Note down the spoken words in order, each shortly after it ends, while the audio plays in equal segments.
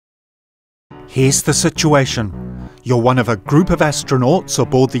Here's the situation. You're one of a group of astronauts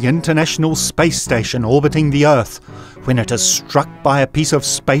aboard the International Space Station orbiting the Earth when it is struck by a piece of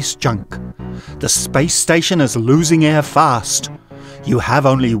space junk. The space station is losing air fast. You have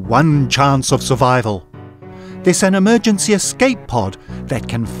only one chance of survival. There's an emergency escape pod that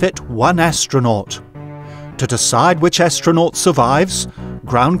can fit one astronaut. To decide which astronaut survives,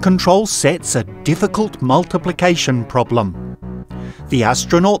 ground control sets a difficult multiplication problem. The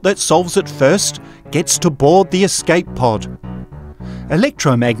astronaut that solves it first gets to board the escape pod.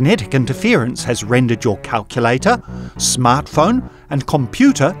 Electromagnetic interference has rendered your calculator, smartphone and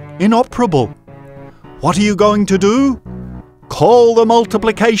computer inoperable. What are you going to do? Call the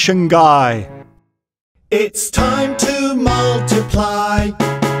multiplication guy. It's time to multiply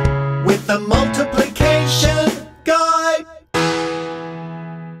with the multiplication guy.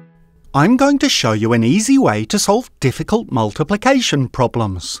 I'm going to show you an easy way to solve difficult multiplication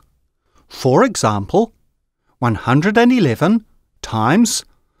problems. For example, 111 times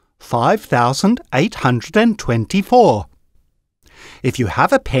 5,824. If you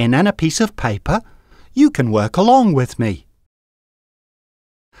have a pen and a piece of paper, you can work along with me.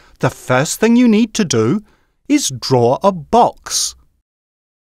 The first thing you need to do is draw a box.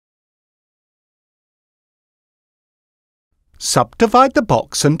 Subdivide the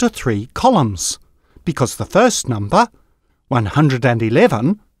box into 3 columns, because the first number,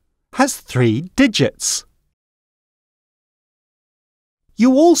 111, has 3 digits.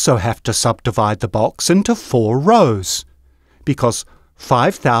 You also have to subdivide the box into 4 rows, because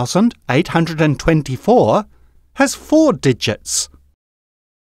 5,824 has 4 digits.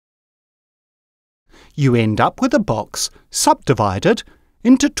 You end up with a box subdivided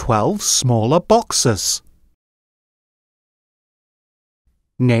into 12 smaller boxes.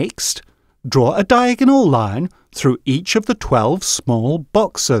 Next, draw a diagonal line through each of the 12 small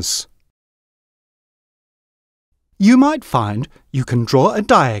boxes. You might find you can draw a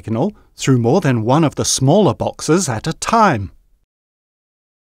diagonal through more than one of the smaller boxes at a time.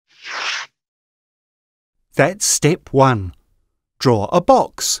 That's step 1. Draw a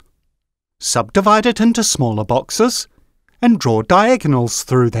box. Subdivide it into smaller boxes and draw diagonals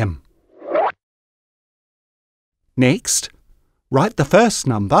through them. Next, write the first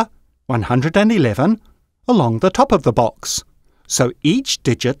number, 111, along the top of the box, so each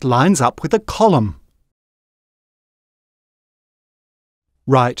digit lines up with a column.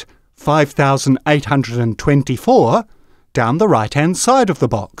 Write 5,824 down the right-hand side of the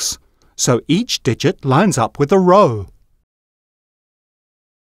box, so each digit lines up with a row.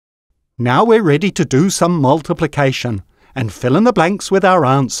 Now we're ready to do some multiplication and fill in the blanks with our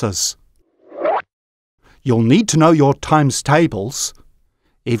answers. You'll need to know your times tables.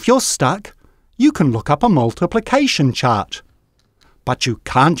 If you're stuck, you can look up a multiplication chart. But you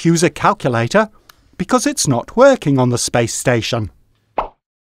can't use a calculator because it's not working on the space station.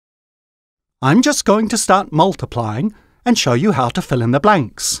 I'm just going to start multiplying and show you how to fill in the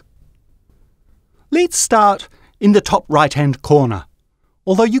blanks. Let's start in the top right-hand corner,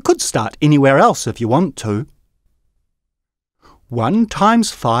 although you could start anywhere else if you want to. 1 times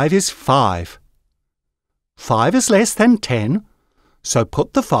 5 is 5. 5 is less than 10, so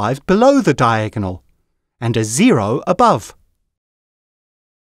put the 5 below the diagonal and a 0 above.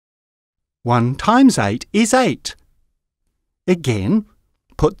 1 times 8 is 8. Again,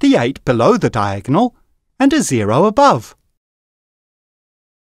 put the 8 below the diagonal and a 0 above.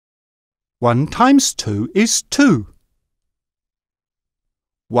 1 times 2 is 2.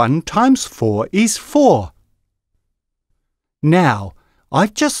 1 times 4 is 4. Now,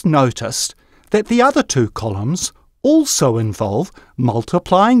 I've just noticed that the other 2 columns also involve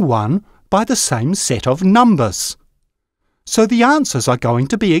multiplying 1 by the same set of numbers. So the answers are going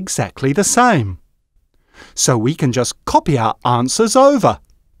to be exactly the same. So we can just copy our answers over.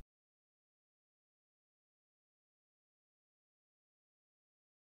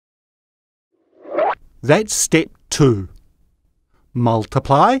 That's step 2.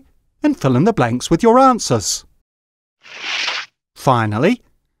 Multiply and fill in the blanks with your answers. Finally,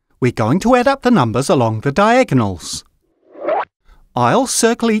 we're going to add up the numbers along the diagonals. I'll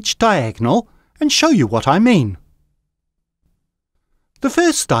circle each diagonal and show you what I mean. The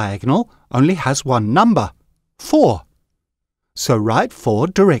first diagonal only has one number, 4. So write 4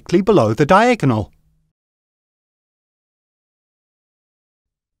 directly below the diagonal.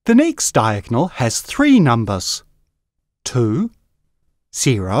 The next diagonal has 3 numbers, 2,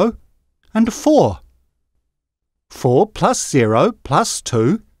 0 and 4. 4 plus 0 plus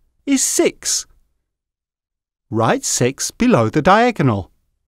 2 is 6. Write 6 below the diagonal.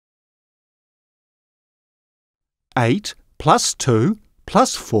 8 plus 2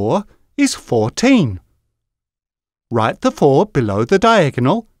 plus 4 is 14. Write the 4 below the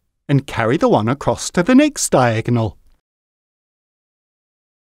diagonal and carry the 1 across to the next diagonal.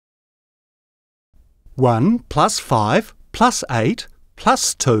 1 plus 5 plus 8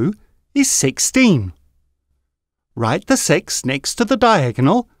 plus 2 is 16. Write the 6 next to the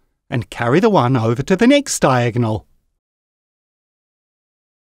diagonal and carry the 1 over to the next diagonal.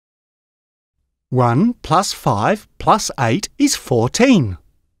 1 plus 5 plus 8 is 14.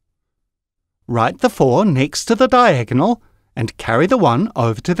 Write the 4 next to the diagonal and carry the 1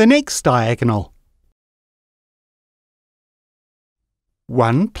 over to the next diagonal.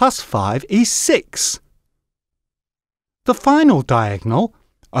 1 plus 5 is 6. The final diagonal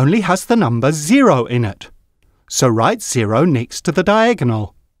only has the number 0 in it, so write 0 next to the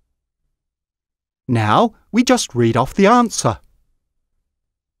diagonal. Now we just read off the answer.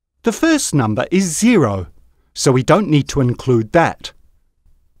 The first number is 0, so we don't need to include that.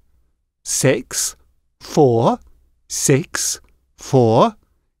 6, 4, 6, 4,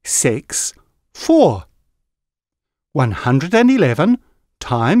 6, 4. 111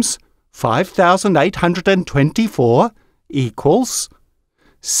 times 5,824 equals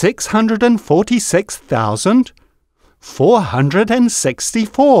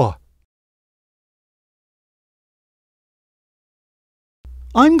 646,464.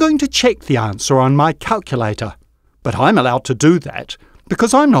 I'm going to check the answer on my calculator, but I'm allowed to do that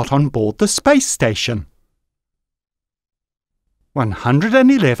because I'm not on board the space station.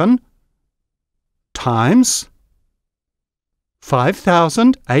 111 times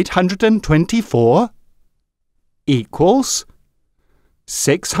 5,824 equals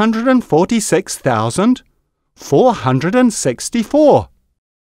 646,464.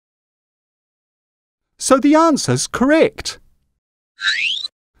 So the answer's correct.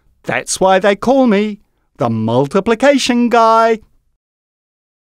 That's why they call me the multiplication guy.